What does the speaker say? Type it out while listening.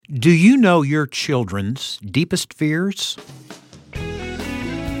Do you know your children's deepest fears?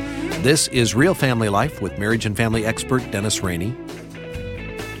 This is Real Family Life with marriage and family expert Dennis Rainey.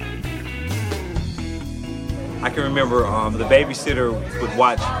 I can remember the babysitter would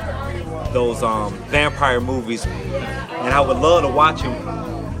watch those vampire movies, and I would love to watch them,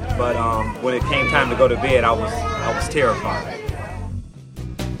 but when it came time to go to bed, I was terrified.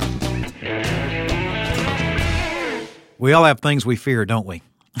 We all have things we fear, don't we?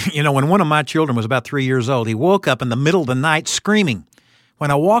 You know, when one of my children was about 3 years old, he woke up in the middle of the night screaming.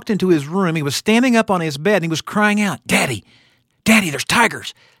 When I walked into his room, he was standing up on his bed and he was crying out, "Daddy, Daddy, there's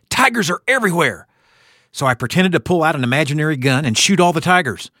tigers. Tigers are everywhere." So I pretended to pull out an imaginary gun and shoot all the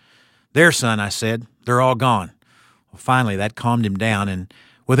tigers. "There, son," I said, "they're all gone." Well, finally, that calmed him down, and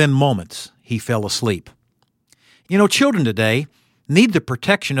within moments, he fell asleep. You know, children today need the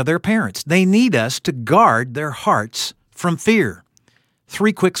protection of their parents. They need us to guard their hearts from fear.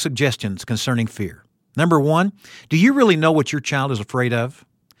 3 quick suggestions concerning fear. Number 1, do you really know what your child is afraid of?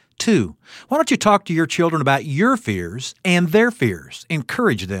 2, why don't you talk to your children about your fears and their fears?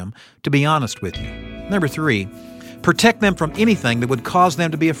 Encourage them to be honest with you. Number 3, protect them from anything that would cause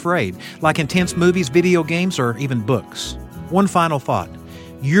them to be afraid, like intense movies, video games, or even books. One final thought.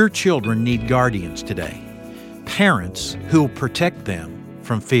 Your children need guardians today. Parents who will protect them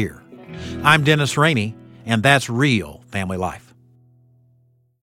from fear. I'm Dennis Rainey, and that's Real Family Life.